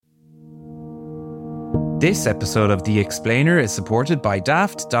This episode of The Explainer is supported by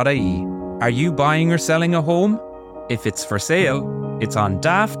Daft.ie. Are you buying or selling a home? If it's for sale, it's on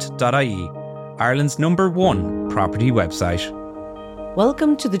Daft.ie, Ireland's #1 property website.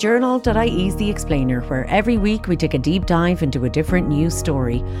 Welcome to the Journal.ie's The Explainer, where every week we take a deep dive into a different news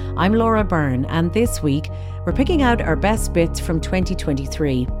story. I'm Laura Byrne, and this week we're picking out our best bits from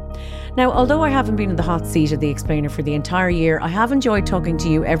 2023. Now, although I haven't been in the hot seat of The Explainer for the entire year, I have enjoyed talking to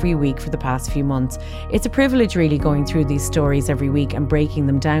you every week for the past few months. It's a privilege really going through these stories every week and breaking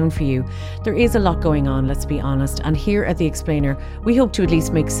them down for you. There is a lot going on, let's be honest, and here at The Explainer, we hope to at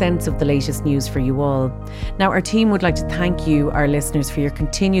least make sense of the latest news for you all. Now, our team would like to thank you, our listeners, for your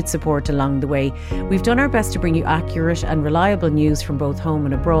continued support along the way. We've done our best to bring you accurate and reliable news from both home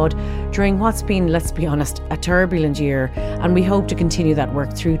and abroad during what's been, let's be honest, a turbulent year, and we hope to continue that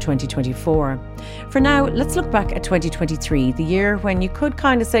work through 2024. For now, let's look back at 2023, the year when you could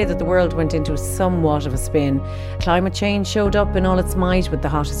kind of say that the world went into somewhat of a spin. Climate change showed up in all its might with the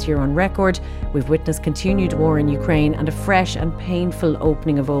hottest year on record. We've witnessed continued war in Ukraine and a fresh and painful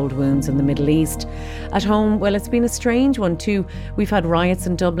opening of old wounds in the Middle East. At home, well, it's been a strange one too. We've had riots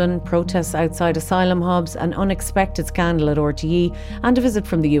in Dublin, protests outside asylum hubs, an unexpected scandal at RTE, and a visit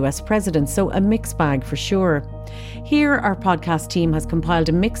from the US President, so a mixed bag for sure. Here, our podcast team has compiled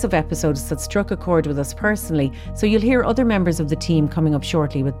a mix of episodes that struck a chord with us personally, so you'll hear other members of the team coming up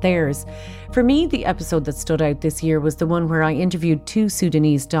shortly with theirs. For me, the episode that stood out this year was the one where I interviewed two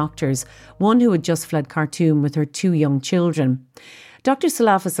Sudanese doctors, one who had just fled Khartoum with her two young children. Dr.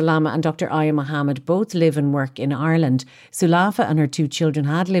 Sulafa Salama and Dr. Aya Mohammed both live and work in Ireland. Sulafa and her two children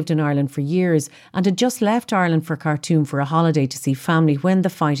had lived in Ireland for years and had just left Ireland for Khartoum for a holiday to see family when the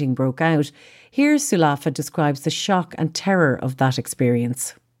fighting broke out. Here, Sulafa describes the shock and terror of that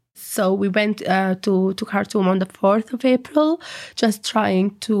experience. So we went to Khartoum on the 4th of April, just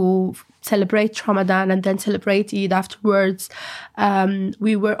trying to celebrate Ramadan and then celebrate Eid afterwards.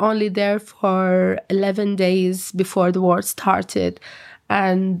 We were only there for 11 days before the war started.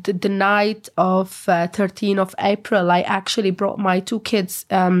 And the night of 13th of April, I actually brought my two kids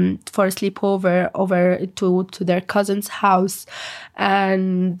for a sleepover over to their cousin's house.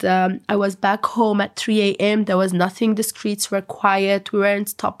 And I was back home at 3 a.m. There was nothing. The streets were quiet. We weren't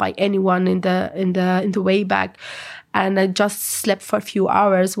stopped by anyone in the way back. And I just slept for a few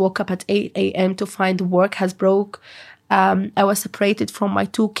hours, woke up at 8 a.m. to find the work has broke. I was separated from my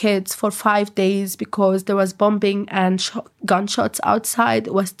two kids for 5 days because there was bombing and gunshots outside.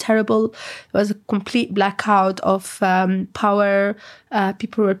 It was terrible. It was a complete blackout of power.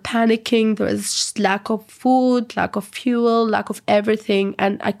 People were panicking. There was just lack of food, lack of fuel, lack of everything.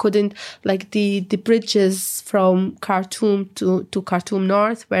 And I couldn't, like the bridges from Khartoum to Khartoum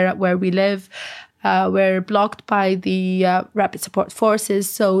North, where we live, were blocked by the rapid support forces.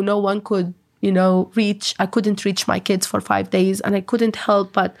 So no one could I couldn't reach my kids for 5 days, and I couldn't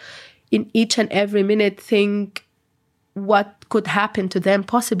help but in each and every minute think what could happen to them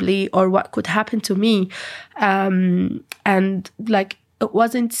possibly, or what could happen to me. And it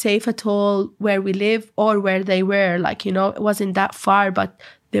wasn't safe at all where we live or where they were. It wasn't that far, but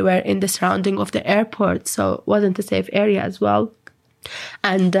they were in the surrounding of the airport, so it wasn't a safe area as well.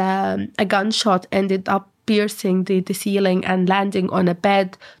 And a gunshot ended up piercing the ceiling and landing on a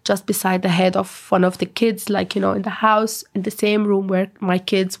bed just beside the head of one of the kids, in the house, in the same room where my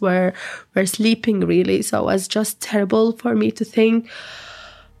kids were sleeping, really. So it was just terrible for me to think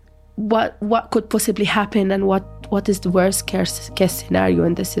what could possibly happen and what is the worst case scenario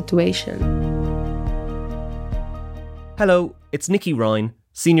in this situation. Hello, it's Nicky Ryan,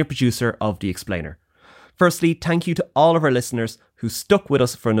 Senior Producer of The Explainer. Firstly, thank you to all of our listeners who stuck with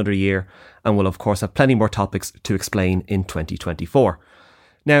us for another year and will of course have plenty more topics to explain in 2024.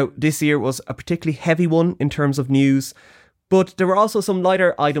 Now, this year was a particularly heavy one in terms of news, but there were also some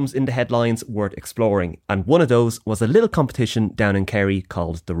lighter items in the headlines worth exploring, and one of those was a little competition down in Kerry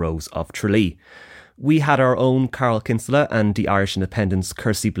called the Rose of Tralee. We had our own Carol Kinsella and the Irish Independent's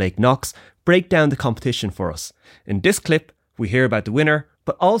Kirsty Blake Knox break down the competition for us. In this clip, we hear about the winner,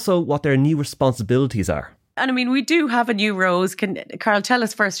 but also what their new responsibilities are. And I mean, we do have a new Rose. Carl, tell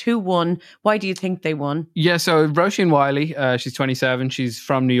us first who won. Why do you think they won? Yeah, so Roisin Wiley, she's 27. She's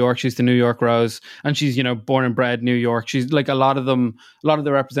from New York. She's the New York Rose. And she's, born and bred New York. She's like a lot of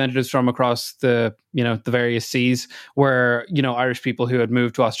the representatives from across the various seas were, Irish people who had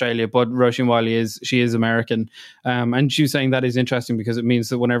moved to Australia. But Roisin Wiley is American. And she was saying that is interesting because it means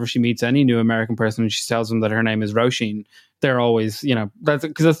that whenever she meets any new American person and she tells them that her name is Roisin, they're always,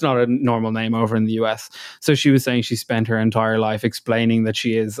 that's not a normal name over in the US. So she was saying she spent her entire life explaining that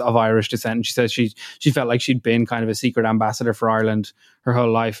she is of Irish descent. And she says she felt like she'd been kind of a secret ambassador for Ireland her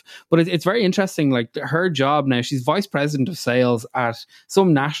whole life. But it's very interesting, like her job now, she's vice president of sales at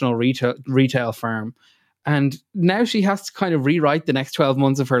some national retail firm. And now she has to kind of rewrite the next 12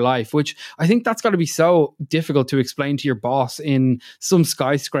 months of her life, which I think that's got to be so difficult to explain to your boss in some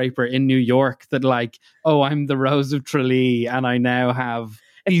skyscraper in New York that like, oh, I'm the Rose of Tralee and I now have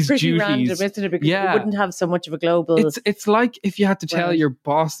these pretty duties. random, isn't it? Because you wouldn't have so much of a global... It's like if you had to tell your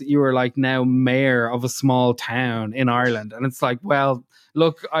boss that you were like now mayor of a small town in Ireland. And it's like, well...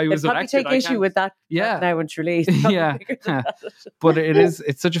 Look, I was elected. They'd probably take issue with that now in Tralee. Yeah. But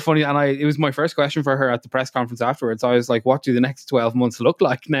it's such a funny, and it was my first question for her at the press conference afterwards. I was like, what do the next 12 months look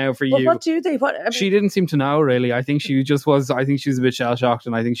like now for you? What do they? She didn't seem to know, really. I think she just was, I think she was a bit shell-shocked,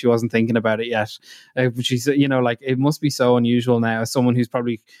 and I think she wasn't thinking about it yet. But she's, like, it must be so unusual now as someone who's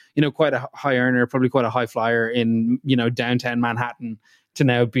probably, quite a high earner, probably quite a high flyer in, downtown Manhattan, to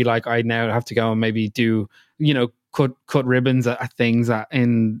now be like, I now have to go and maybe do, cut ribbons at things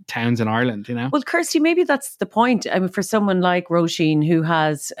in towns in Ireland, Well, Kirsty, maybe that's the point. I mean, for someone like Roisin, who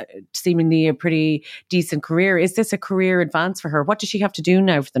has seemingly a pretty decent career, is this a career advance for her? What does she have to do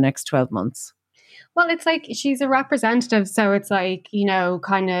now for the next 12 months? Well, it's like she's a representative, so it's like,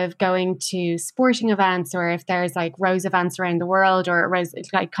 kind of going to sporting events, or if there's like Rose events around the world, or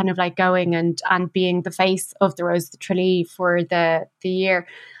it's like kind of like going and being the face of the Rose of Tralee for the year.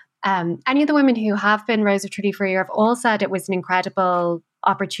 Any of the women who have been Rose of Tralee for a year have all said it was an incredible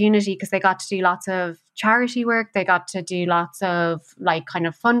opportunity because they got to do lots of charity work. They got to do lots of like kind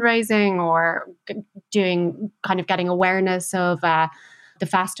of fundraising or doing kind of getting awareness of the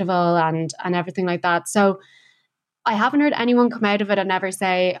festival and everything like that. So I haven't heard anyone come out of it and ever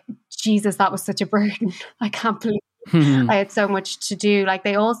say, Jesus, that was such a burden. I can't believe I had so much to do. Like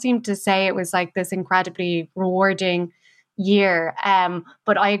they all seem to say it was like this incredibly rewarding year.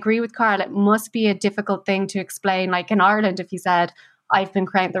 But I agree with Carl, it must be a difficult thing to explain. Like in Ireland, if you said, I've been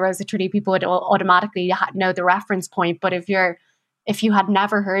crowned the Rose of Tralee, people would automatically know the reference point. But if you had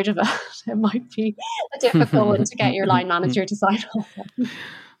never heard of it, it might be a difficult one to get your line manager to sign off on.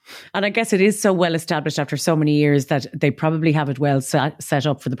 And I guess it is so well established after so many years that they probably have it well set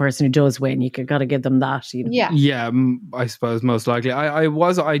up for the person who does win. You got to give them that. Yeah, I suppose most likely.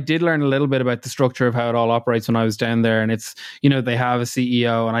 I did learn a little bit about the structure of how it all operates when I was down there, and it's they have a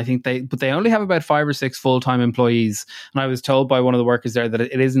CEO, and I think they only have about 5 or 6 full-time employees. And I was told by one of the workers there that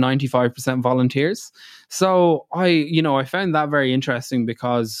it is 95% volunteers. So I found that very interesting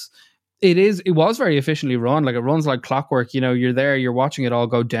because it was very efficiently run. Like it runs like clockwork. You're there, you're watching it all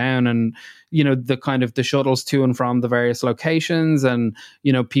go down, and the kind of the shuttles to and from the various locations, and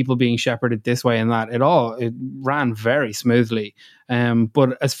people being shepherded this way and that. It ran very smoothly.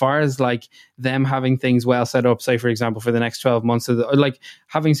 But as far as like them having things well set up, say for example for the next 12 months, like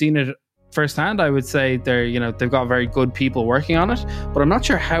having seen it firsthand, I would say they've got very good people working on it, but I'm not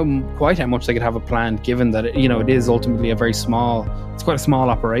sure how much they could have a plan, given that it is ultimately it's quite a small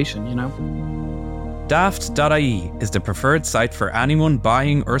operation. Daft.ie is the preferred site for anyone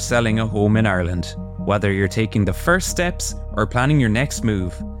buying or selling a home in Ireland. Whether you're taking the first steps or planning your next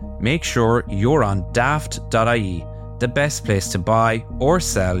move, make sure you're on Daft.ie, the best place to buy or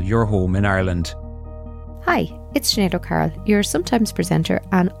sell your home in Ireland. Hi, it's Sinead O'Carroll, your sometimes presenter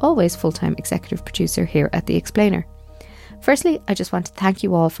and always full-time executive producer here at The Explainer. Firstly, I just want to thank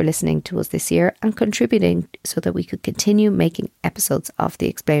you all for listening to us this year and contributing so that we could continue making episodes of The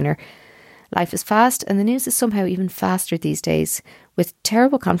Explainer. Life is fast and the news is somehow even faster these days, with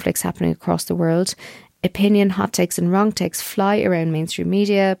terrible conflicts happening across the world. Opinion, hot takes and wrong takes fly around mainstream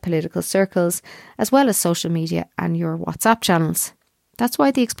media, political circles, as well as social media and your WhatsApp channels. That's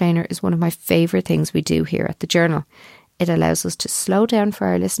why The Explainer is one of my favourite things we do here at the Journal. It allows us to slow down for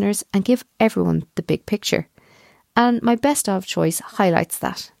our listeners and give everyone the big picture. And my best of choice highlights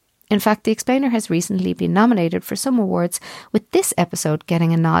that. In fact, The Explainer has recently been nominated for some awards, with this episode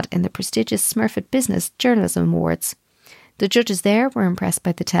getting a nod in the prestigious Smurfit Business Journalism Awards. The judges there were impressed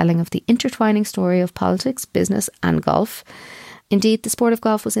by the telling of the intertwining story of politics, business and golf. Indeed, the sport of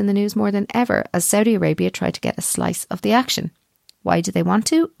golf was in the news more than ever as Saudi Arabia tried to get a slice of the action. Why do they want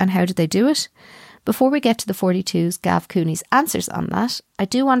to, and how did they do it? Before we get to the 42's Gav Cooney's answers on that, I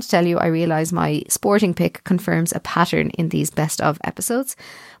do want to tell you I realise my sporting pick confirms a pattern in these best of episodes,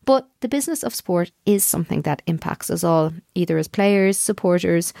 but the business of sport is something that impacts us all, either as players,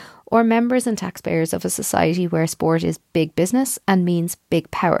 supporters, or members and taxpayers of a society where sport is big business and means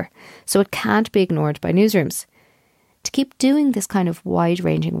big power, so it can't be ignored by newsrooms. To keep doing this kind of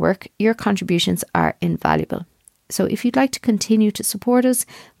wide-ranging work, your contributions are invaluable. So if you'd like to continue to support us,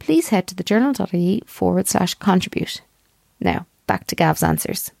 please head to thejournal.ie/contribute. Now, back to Gav's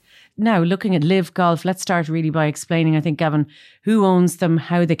answers. now looking at Live Golf, let's start really by explaining, I think, Gavin, who owns them,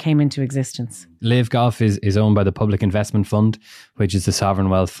 how they came into existence. Live Golf is owned by the Public Investment Fund, which is the sovereign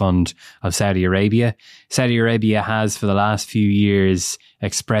wealth fund of Saudi Arabia. Saudi Arabia has, for the last few years,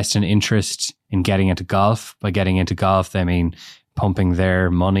 expressed an interest in getting into golf. By getting into golf, they mean pumping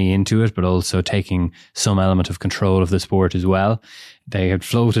their money into it, but also taking some element of control of the sport as well. They had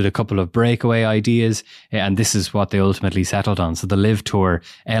floated a couple of breakaway ideas, and this is what they ultimately settled on. So the Live Tour,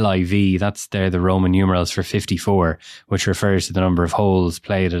 LIV, that's the Roman numerals for 54, which refers to the number of holes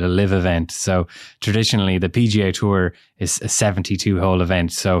played at a Live event. So traditionally, the PGA Tour is a 72-hole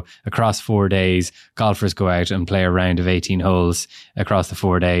event. So across 4 days, golfers go out and play a round of 18 holes across the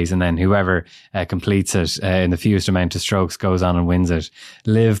 4 days, and then whoever completes it in the fewest amount of strokes goes on and wins it.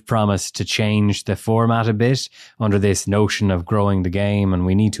 Live promised to change the format a bit under this notion of growing the game, and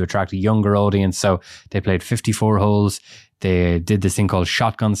we need to attract a younger audience. So they played 54 holes. They did this thing called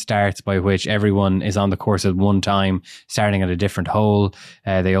shotgun starts, by which everyone is on the course at one time, starting at a different hole.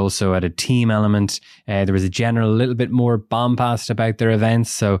 They also had a team element. There was a general little bit more bombast about their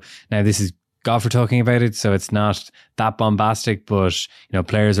events. So now this is golf we're talking about it, so it's not that bombastic, but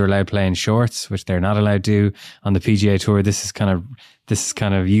players are allowed to play in shorts, which they're not allowed to do on the PGA Tour. This is kind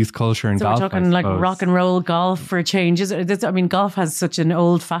of youth culture in golf. So we're talking like rock and roll golf for a change. Golf has such an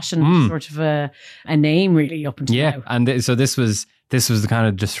old-fashioned sort of a name really up until now. And so this was the kind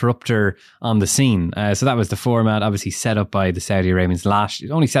of disruptor on the scene. So that was the format, obviously set up by the Saudi Arabians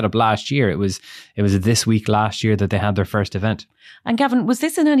only set up last year. It was this week last year that they had their first event. And Gavin, was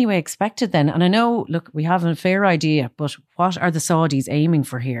this in any way expected then? And I know, look, we have a fair idea, but what are the Saudis aiming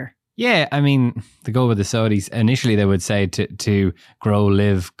for here? Yeah, I mean, the goal with the Saudis, initially they would say to grow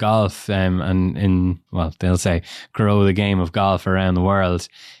Live Golf they'll say grow the game of golf around the world.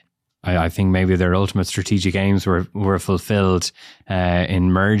 I think maybe their ultimate strategic aims were fulfilled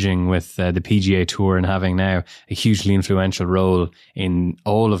in merging with the PGA Tour and having now a hugely influential role in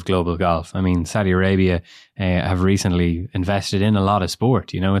all of global golf. I mean, Saudi Arabia have recently invested in a lot of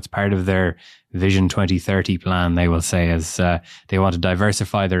sport. It's part of their Vision 2030 plan, they will say, as they want to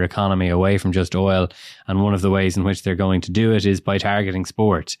diversify their economy away from just oil. And one of the ways in which they're going to do it is by targeting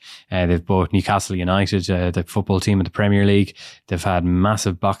sport. They've bought Newcastle United, the football team in the Premier League. They've had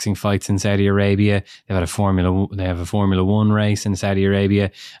massive boxing fights in Saudi Arabia. They have a Formula One race in Saudi Arabia,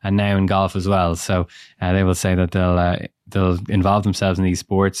 and now in golf as well. So they will say that they'll involve themselves in these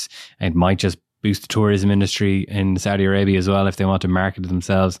sports. It might just boost the tourism industry in Saudi Arabia as well if they want to market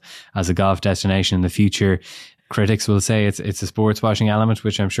themselves as a golf destination in the future. Critics will say it's a sports washing element,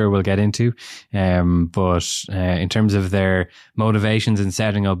 which I'm sure we'll get into. But in terms of their motivations in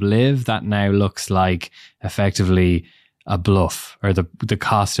setting up Live, that now looks like effectively a bluff, or the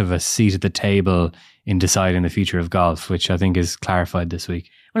cost of a seat at the table in deciding the future of golf, which I think is clarified this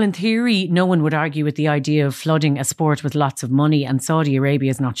week. Well, in theory, no one would argue with the idea of flooding a sport with lots of money, and Saudi Arabia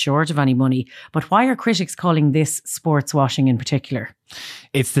is not short of any money. But why are critics calling this sports washing in particular?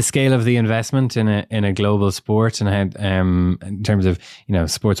 It's the scale of the investment in a global sport, and how, in terms of,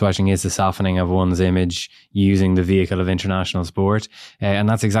 sports washing is the softening of one's image using the vehicle of international sport, and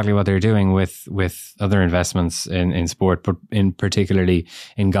that's exactly what they're doing with other investments in sport, but particularly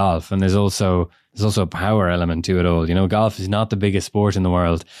in golf. And there's also a power element to it all. Golf is not the biggest sport in the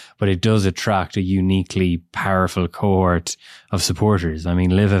world, but it does attract a uniquely powerful cohort of supporters. I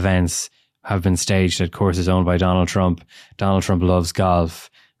mean, Live events have been staged at courses owned by Donald Trump. Donald Trump loves golf,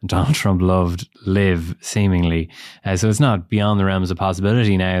 and Donald Trump loved Live, seemingly. So it's not beyond the realms of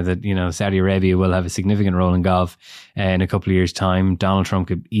possibility now that, Saudi Arabia will have a significant role in golf in a couple of years' time. Donald Trump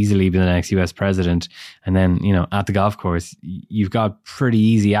could easily be the next US president. And then, at the golf course, you've got pretty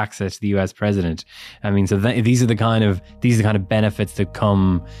easy access to the US president. I mean, so these are the kind of benefits that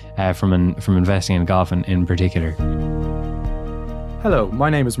come from investing in golf in particular. Hello, my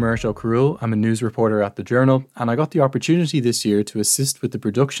name is Marish O'Carroll. I'm a news reporter at The Journal, and I got the opportunity this year to assist with the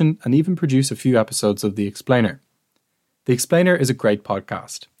production and even produce a few episodes of The Explainer. The Explainer is a great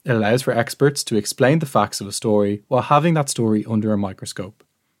podcast. It allows for experts to explain the facts of a story while having that story under a microscope.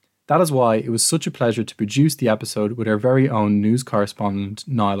 That is why it was such a pleasure to produce the episode with our very own news correspondent,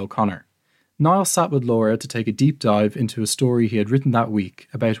 Niall O'Connor. Niall sat with Laura to take a deep dive into a story he had written that week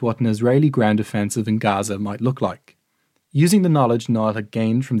about what an Israeli ground offensive in Gaza might look like. Using the knowledge Niall had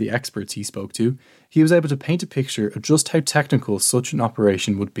gained from the experts he spoke to, he was able to paint a picture of just how technical such an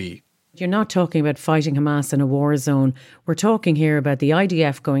operation would be. You're not talking about fighting Hamas in a war zone. We're talking here about the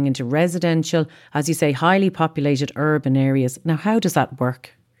IDF going into residential, as you say, highly populated urban areas. Now, how does that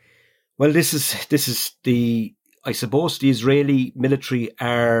work? Well, this is I suppose the Israeli military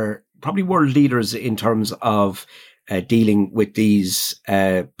are probably world leaders in terms of dealing with these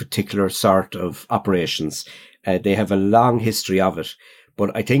particular sort of operations. They have a long history of it.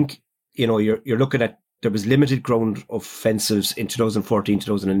 But I think, you're looking at, there was limited ground offensives in 2014,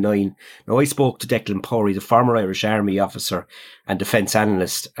 2009. Now, I spoke to Declan Power, the former Irish Army officer and defence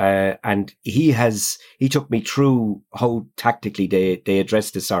analyst, and he took me through how tactically they address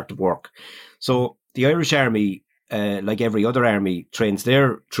this sort of work. So the Irish Army, like every other army, trains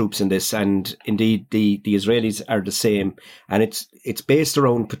their troops in this, and indeed the Israelis are the same. And it's based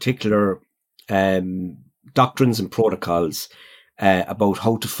around particular doctrines and protocols about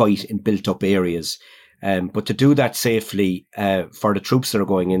how to fight in built-up areas. But to do that safely for the troops that are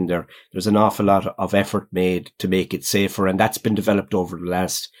going in there, there's an awful lot of effort made to make it safer, and that's been developed over the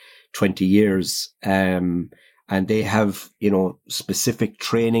last 20 years. And they have, specific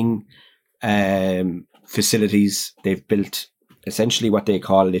training facilities. They've built essentially what they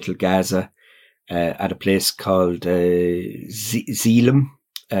call Little Gaza at a place called Zeelam.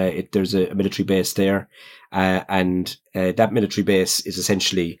 There's a military base there, and that military base is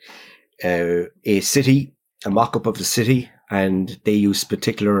essentially a city, a mock-up of the city, and they use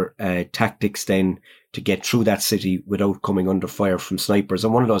particular tactics then to get through that city without coming under fire from snipers.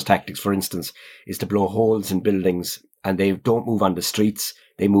 And one of those tactics, for instance, is to blow holes in buildings, and they don't move on the streets,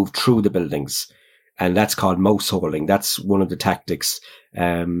 they move through the buildings. And that's called mouse holing. That's one of the tactics.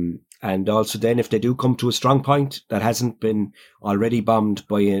 And also then, if they do come to a strong point that hasn't been already bombed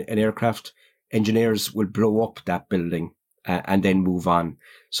by an aircraft, engineers will blow up that building and then move on.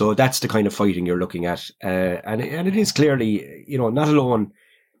 So that's the kind of fighting you're looking at. And it is clearly, not alone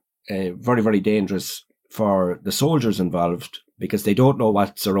very, very dangerous for the soldiers involved because they don't know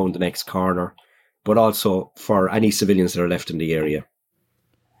what's around the next corner, but also for any civilians that are left in the area.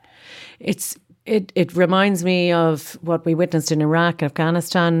 It reminds me of what we witnessed in Iraq,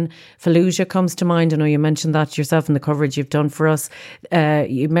 Afghanistan. Fallujah comes to mind. I know you mentioned that yourself in the coverage you've done for us.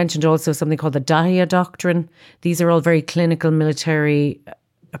 You mentioned also something called the Dahiya Doctrine. These are all very clinical military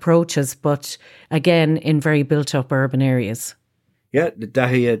approaches, but again, in very built-up urban areas. Yeah, the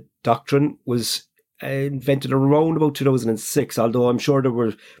Dahiya Doctrine was invented around about 2006, although I'm sure there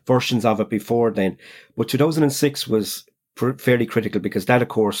were versions of it before then. But 2006 was fairly critical because that, of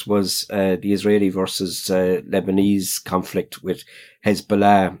course, was the Israeli versus Lebanese conflict with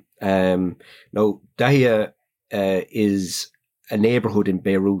Hezbollah. Now, Dahiya is a neighbourhood in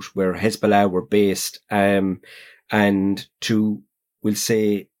Beirut where Hezbollah were based, and we'll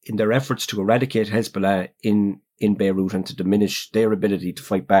say in their efforts to eradicate Hezbollah in Beirut and to diminish their ability to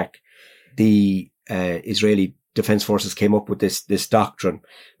fight back, the Israeli Defence Forces came up with this doctrine.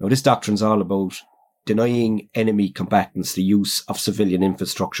 Now, this doctrine's all about denying enemy combatants the use of civilian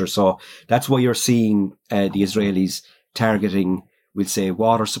infrastructure. So that's why you're seeing the Israelis targeting, we'll say,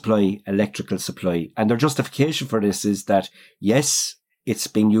 water supply, electrical supply. And their justification for this is that, yes, it's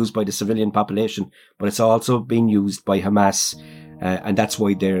being used by the civilian population, but it's also being used by Hamas. And that's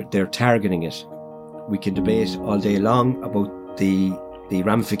why they're targeting it. We can debate all day long about the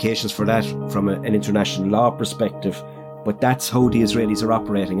ramifications for that from an international law perspective. But that's how the Israelis are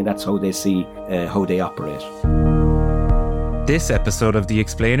operating, and that's how they see how they operate. This episode of The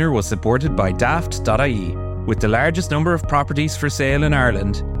Explainer was supported by Daft.ie. With the largest number of properties for sale in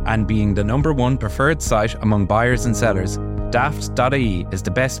Ireland and being the #1 preferred site among buyers and sellers, Daft.ie is the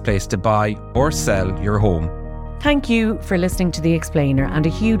best place to buy or sell your home. Thank you for listening to The Explainer, and a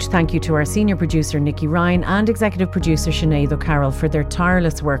huge thank you to our senior producer Nikki Ryan and executive producer Sinead O'Carroll for their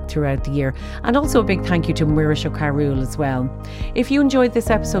tireless work throughout the year, and also a big thank you to Mirish O'Carroll as well. If you enjoyed this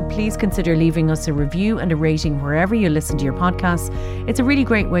episode, please consider leaving us a review and a rating wherever you listen to your podcasts. It's a really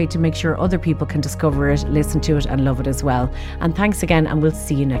great way to make sure other people can discover it, listen to it and love it as well. And thanks again, and we'll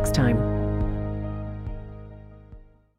see you next time.